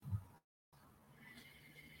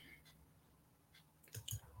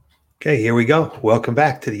Okay, here we go. Welcome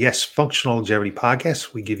back to the Yes Functional Longevity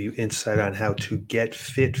Podcast. We give you insight on how to get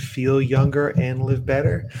fit, feel younger, and live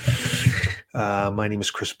better. My name is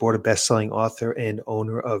Chris Border, best-selling author and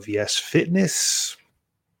owner of Yes Fitness.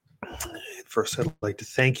 First, I'd like to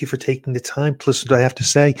thank you for taking the time to listen to what I have to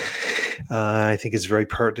say. I think it's very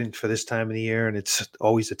pertinent for this time of the year, and it's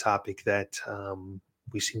always a topic that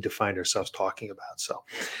we seem to find ourselves talking about. So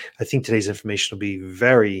I think today's information will be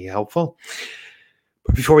very helpful.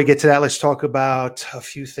 But before we get to that, let's talk about a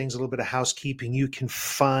few things, a little bit of housekeeping. You can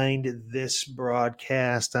find this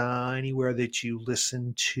broadcast anywhere that you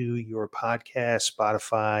listen to your podcast,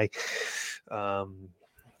 Spotify, um,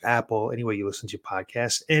 Apple, anywhere you listen to your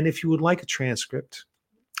podcast. And if you would like a transcript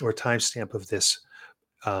or a timestamp of this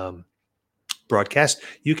um, broadcast,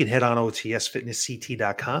 you can head on over to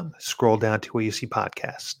yesfitnessct.com, scroll down to where you see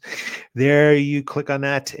podcast. There you click on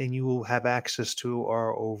that and you will have access to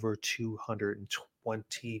our over 220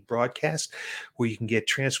 broadcasts where you can get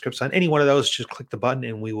transcripts on any one of those. Just click the button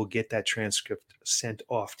and we will get that transcript sent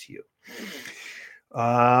off to you.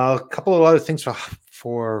 A couple of other things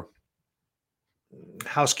for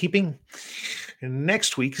housekeeping.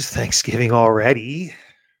 Next week is Thanksgiving already.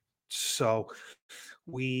 So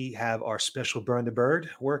we have our special Burn the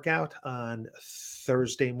Bird workout on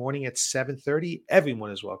Thursday morning at 7:30.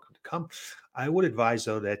 Everyone is welcome to come. I would advise,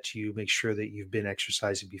 though, that you make sure that you've been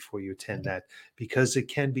exercising before you attend that because it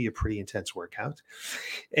can be a pretty intense workout.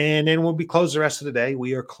 And then we'll be closed the rest of the day.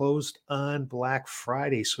 We are closed on Black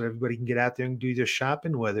Friday, so everybody can get out there and do their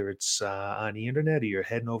shopping, whether it's on the internet or you're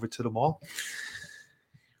heading over to the mall.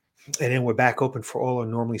 And then we're back open for all our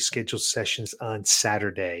normally scheduled sessions on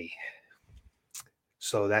Saturday.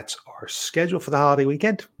 So that's our schedule for the holiday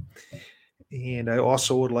weekend. And I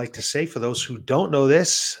also would like to say, for those who don't know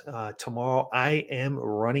this, tomorrow I am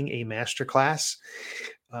running a masterclass.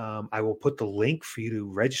 I will put the link for you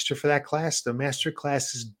to register for that class. The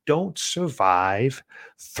masterclass is Don't Survive,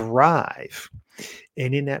 Thrive.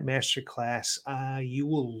 And in that masterclass, you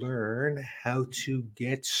will learn how to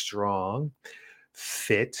get strong,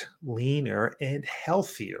 fit, leaner, and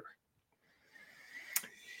healthier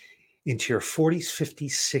into your 40s,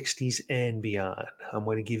 50s, 60s, and beyond. I'm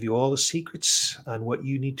going to give you all the secrets on what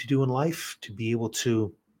you need to do in life to be able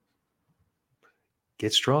to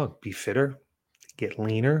get strong, be fitter, get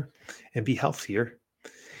leaner, and be healthier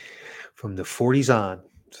from the 40s on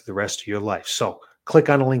to the rest of your life. So click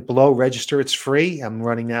on the link below, register. It's free. I'm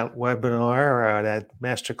running that webinar, that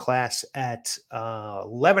masterclass at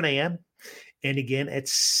 11 a.m. and again at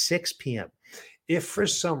 6 p.m. If for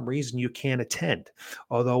some reason you can't attend,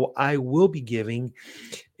 although I will be giving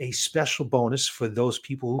a special bonus for those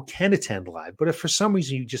people who can attend live. But if for some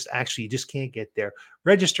reason you just can't get there,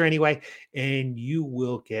 register anyway, and you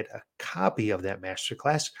will get a copy of that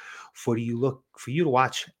masterclass for you to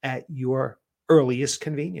watch at your earliest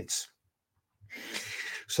convenience.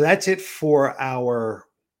 So that's it for our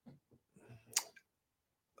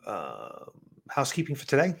housekeeping for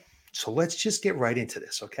today. So let's just get right into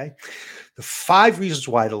this, okay? The 5 reasons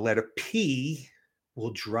why the letter P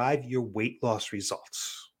will drive your weight loss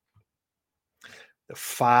results. The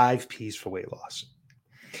 5 P's for weight loss.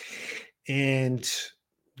 And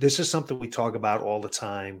this is something we talk about all the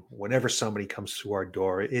time whenever somebody comes through our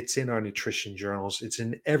door. It's in our nutrition journals. It's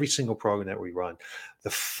in every single program that we run,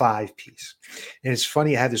 the 5 P's. And it's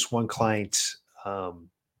funny, I had this one client,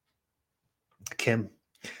 Kim,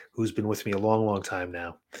 who's been with me a long, long time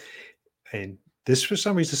now. And this, for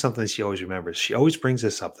some reason, is something that she always remembers. She always brings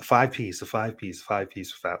this up, the 5 P's, the 5 P's, the 5 P's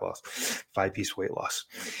for fat loss, 5 P's for weight loss.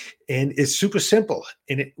 And it's super simple.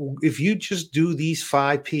 And if you just do these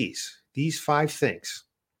 5 P's, these 5 things,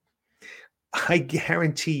 I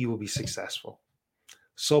guarantee you will be successful.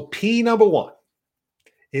 So P number 1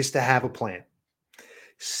 is to have a plan.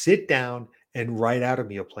 Sit down and write out a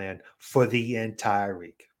meal plan for the entire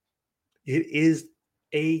week. It is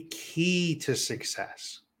a key to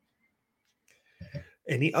success.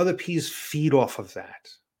 And the other P's feed off of that.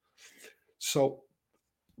 So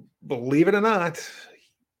believe it or not,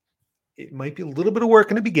 it might be a little bit of work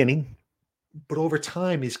in the beginning, but over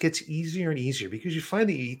time, it gets easier and easier because you find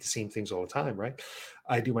that you eat the same things all the time, right?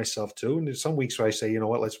 I do myself too. And there's some weeks where I say, you know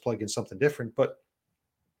what, let's plug in something different. But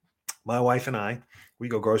my wife and I, we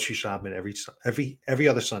go grocery shopping every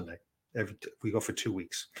other Sunday. We go for 2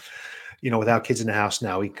 weeks. Without kids in the house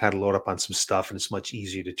now, we kind of load up on some stuff and it's much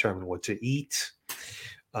easier to determine what to eat.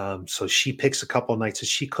 So she picks a couple of nights that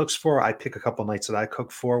she cooks for. I pick a couple of nights that I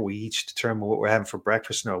cook for. We each determine what we're having for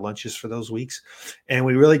breakfast and our lunches for those weeks. And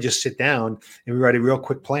we really just sit down and we write a real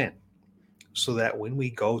quick plan so that when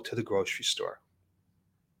we go to the grocery store,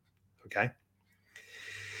 okay,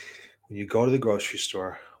 when you go to the grocery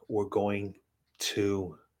store, we're going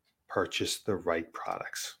to purchase the right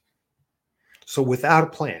products. So without a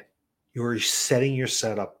plan, you're setting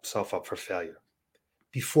yourself up for failure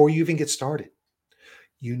before you even get started.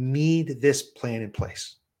 You need this plan in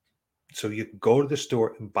place so you can go to the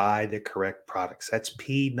store and buy the correct products. That's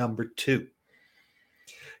P number 2.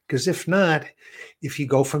 Because if not, if you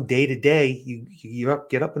go from day to day,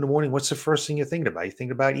 get up in the morning. What's the first thing you're thinking about? You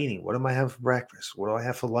think about eating. What am I having for breakfast? What do I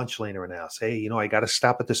have for lunch later in the house? Hey, I got to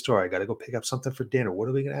stop at the store. I got to go pick up something for dinner. What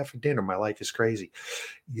are we going to have for dinner? My life is crazy.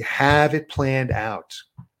 You have it planned out.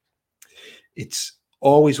 It's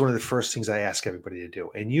always one of the first things I ask everybody to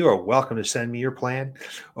do. And you are welcome to send me your plan,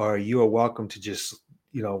 or you are welcome to just,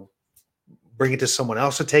 bring it to someone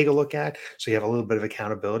else to take a look at, so you have a little bit of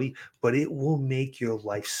accountability. But it will make your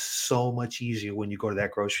life so much easier when you go to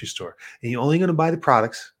that grocery store. And you're only going to buy the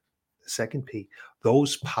products, the second P,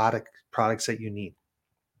 those products that you need.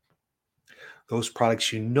 Those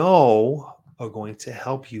products are going to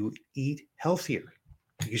help you eat healthier,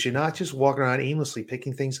 because you're not just walking around aimlessly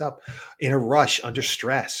picking things up in a rush under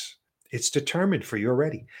stress. It's determined for you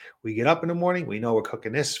already. We get up in the morning, we know we're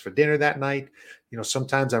cooking this for dinner that night.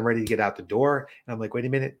 Sometimes I'm ready to get out the door and I'm like, wait a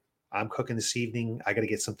minute, I'm cooking this evening. I got to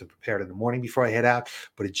get something prepared in the morning before I head out.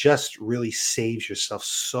 But it just really saves yourself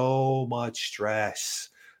so much stress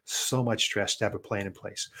to have a plan in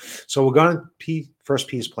place. So we're going to first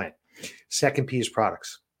P is plan. Second P is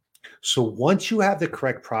products. So once you have the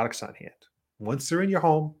correct products on hand, once they're in your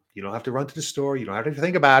home, you don't have to run to the store. You don't have to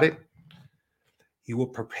think about it. You will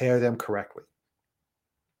prepare them correctly.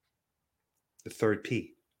 The third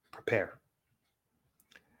P, prepare.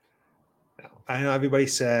 Now, I know everybody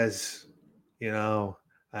says, I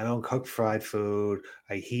don't cook fried food.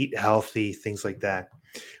 I eat healthy, things like that.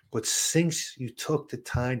 But since you took the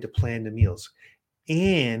time to plan the meals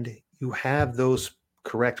and you have those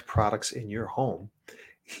correct products in your home,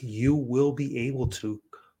 you will be able to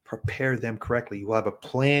prepare them correctly. You will have a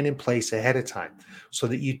plan in place ahead of time so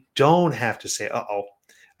that you don't have to say, I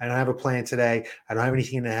don't have a plan today. I don't have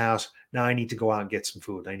anything in the house. Now I need to go out and get some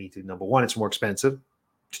food. Number one, it's more expensive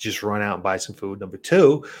to just run out and buy some food. Number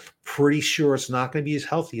two, pretty sure it's not going to be as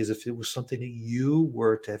healthy as if it was something that you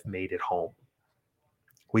were to have made at home.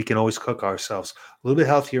 We can always cook ourselves a little bit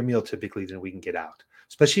healthier meal typically than we can get out,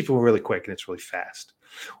 especially if we're really quick and it's really fast.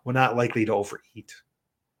 We're not likely to overeat,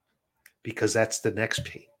 because that's the next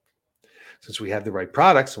P. Since we have the right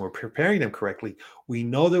products and we're preparing them correctly, we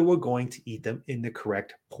know that we're going to eat them in the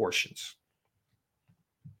correct portions.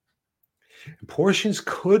 And portions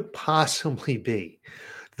could possibly be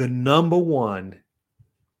the number one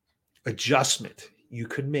adjustment you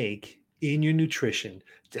could make in your nutrition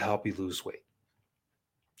to help you lose weight.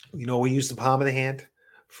 We use the palm of the hand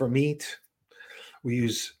for meat. We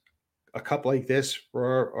use a cup like this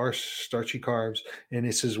for our starchy carbs, and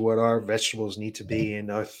this is what our vegetables need to be,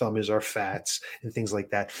 and our thumb is our fats and things like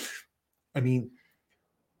that. I mean,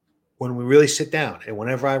 when we really sit down, and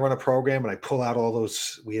whenever I run a program and I pull out all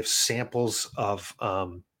those, we have samples of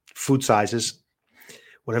food sizes.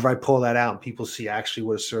 Whenever I pull that out and people see actually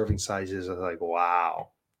what a serving size is, I'm like, wow,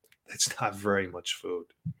 that's not very much food.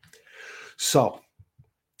 So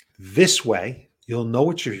this way, you'll know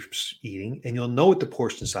what you're eating and you'll know what the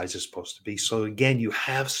portion size is supposed to be. So again, you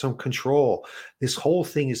have some control. This whole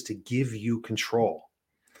thing is to give you control.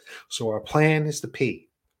 So our plan is the P,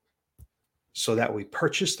 so that we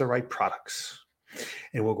purchase the right products,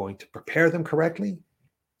 and we're going to prepare them correctly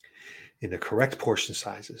in the correct portion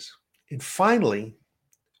sizes. And finally,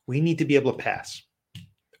 we need to be able to pass.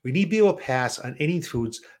 We need to be able to pass on any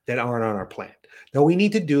foods that aren't on our plan. Now, we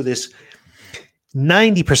need to do this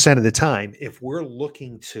 90% of the time if we're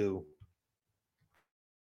looking to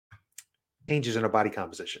changes in our body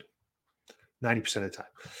composition. 90% of the time.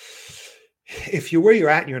 If you're where you're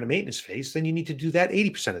at and you're in a maintenance phase, then you need to do that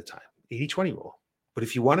 80% of the time, 80-20 rule. But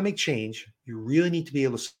if you want to make change, you really need to be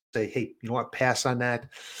able to say, hey, you know what, pass on that.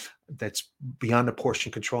 That's beyond the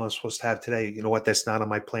portion control I'm supposed to have today. You know what, that's not on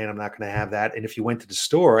my plan. I'm not going to have that. And if you went to the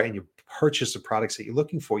store and you purchased the products that you're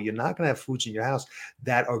looking for, you're not going to have foods in your house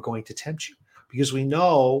that are going to tempt you. Because we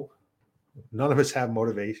know none of us have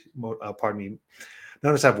motivation. None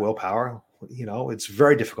of us have willpower. It's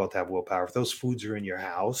very difficult to have willpower. If those foods are in your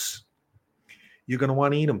house, you're going to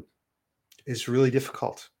want to eat them. It's really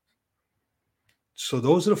difficult. So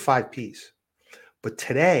those are the 5 Ps. But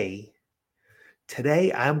today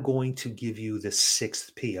I'm going to give you the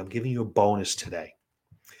 6th P. I'm giving you a bonus today.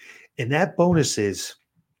 And that bonus is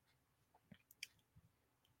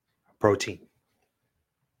protein.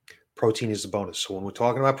 Protein is the bonus. So when we're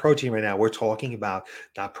talking about protein right now, we're talking about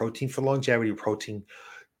not protein for longevity, protein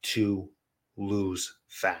to lose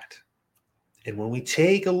fat. And when we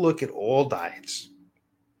take a look at all diets,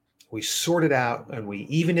 we sort it out and we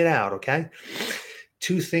even it out, okay?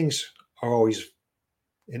 Two things are always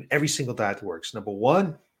in every single diet that works. Number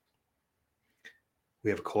one, we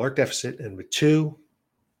have a caloric deficit. And number two,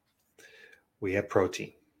 we have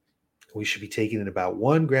protein. We should be taking in about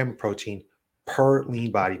 1 gram of protein per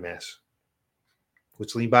lean body mass.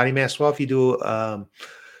 What's lean body mass? Well, if you do,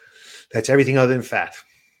 that's everything other than fat.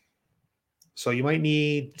 So you might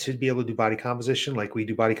need to be able to do body composition, like we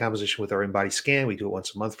do body composition with our InBody scan. We do it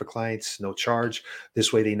once a month for clients, no charge.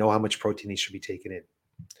 This way they know how much protein they should be taking in.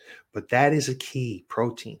 But that is a key,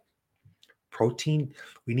 protein. Protein,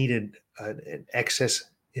 we need an excess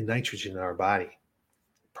in nitrogen in our body.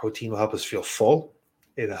 Protein will help us feel full.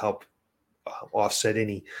 It'll help offset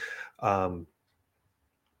any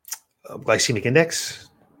glycemic index,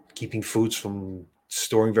 keeping foods from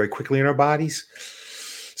storing very quickly in our bodies.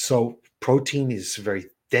 So protein is very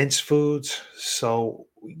dense foods. So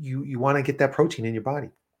you want to get that protein in your body.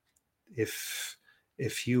 If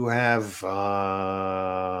you have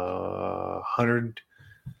 100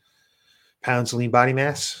 pounds of lean body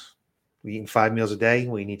mass, we're eating 5 meals a day,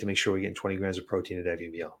 we need to make sure we're getting 20 grams of protein at every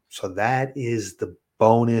meal. So that is the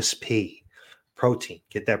bonus P, protein.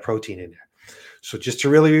 Get that protein in there. So just to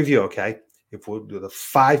really review, okay, if we'll do the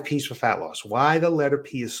 5 P's for fat loss, why the letter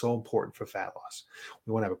P is so important for fat loss.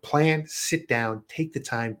 We want to have a plan, sit down, take the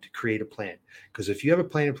time to create a plan. Because if you have a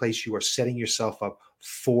plan in place, you are setting yourself up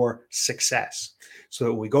for success. So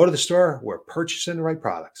that when we go to the store, we're purchasing the right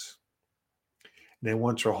products. And then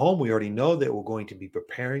once we're home, we already know that we're going to be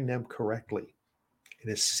preparing them correctly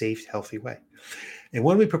in a safe, healthy way. And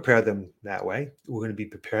when we prepare them that way, we're going to be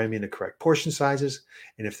preparing them in the correct portion sizes.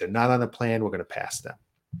 And if they're not on the plan, we're going to pass them.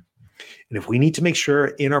 And if we need to make sure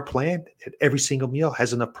in our plan that every single meal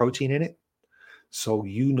has enough protein in it, so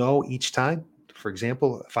you know each time, for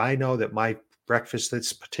example, if I know that my breakfast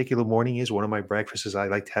this particular morning is one of my breakfasts is I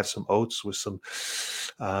like to have some oats with some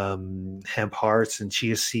hemp hearts and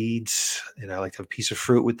chia seeds, and I like to have a piece of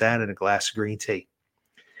fruit with that and a glass of green tea.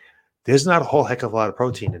 There's not a whole heck of a lot of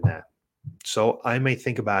protein in that. So I may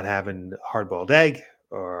think about having hard-boiled egg,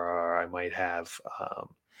 or I might have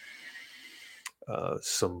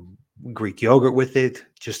some Greek yogurt with it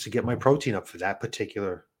just to get my protein up for that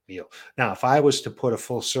particular meal. Now, if I was to put a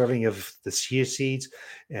full serving of the chia seeds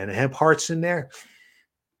and hemp hearts in there,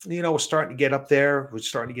 we're starting to get up there. We're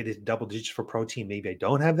starting to get into double digits for protein. Maybe I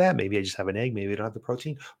don't have that. Maybe I just have an egg. Maybe I don't have the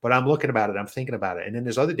protein. But I'm looking about it. I'm thinking about it. And then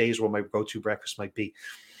there's other days where my go-to breakfast might be,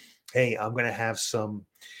 hey, I'm going to have some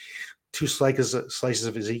 2 slices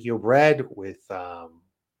of Ezekiel bread with a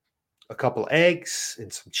couple eggs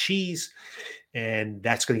and some cheese, and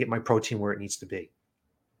that's going to get my protein where it needs to be.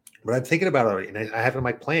 But I'm thinking about it already, and I have it in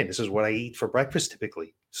my plan. This is what I eat for breakfast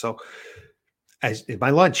typically. So as in my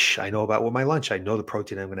lunch, I know about what my lunch. I know the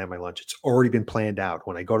protein I'm going to have my lunch. It's already been planned out.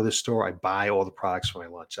 When I go to the store, I buy all the products for my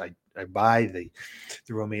lunch. I buy the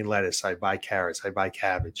romaine lettuce. I buy carrots. I buy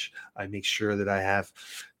cabbage. I make sure that I have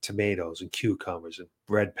tomatoes and cucumbers and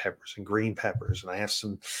red peppers and green peppers, and I have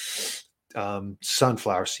some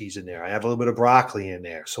sunflower seeds in there. I have a little bit of broccoli in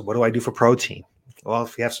there. So what do I do for protein? Well,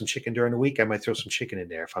 if you have some chicken during the week, I might throw some chicken in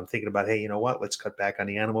there. If I'm thinking about, hey, you know what? Let's cut back on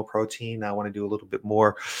the animal protein. I want to do a little bit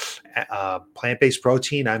more plant-based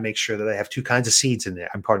protein. I make sure that I have 2 kinds of seeds in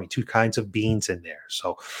there. 2 kinds of beans in there.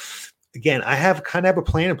 So again, I have a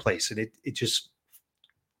plan in place, and it just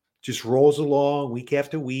rolls along week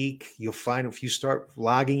after week. You'll find if you start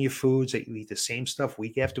logging your foods that you eat the same stuff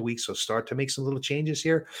week after week. So start to make some little changes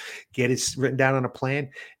here, get it written down on a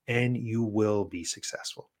plan, and you will be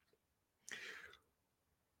successful.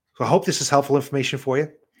 So I hope this is helpful information for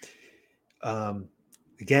you.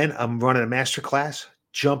 Again, I'm running a masterclass.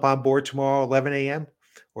 Jump on board tomorrow, 11 a.m.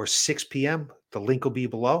 or 6 p.m. The link will be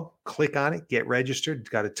below. Click on it, get registered. It's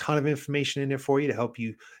got a ton of information in there for you to help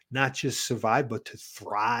you not just survive, but to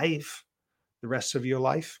thrive the rest of your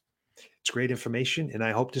life. It's great information, and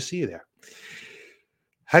I hope to see you there.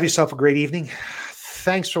 Have yourself a great evening.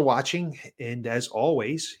 Thanks for watching. And as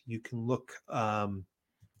always, you can look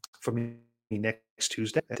for me next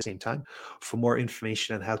Tuesday at the same time for more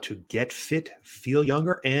information on how to get fit, feel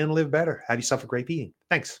younger, and live better. Have yourself a great evening.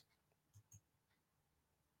 Thanks.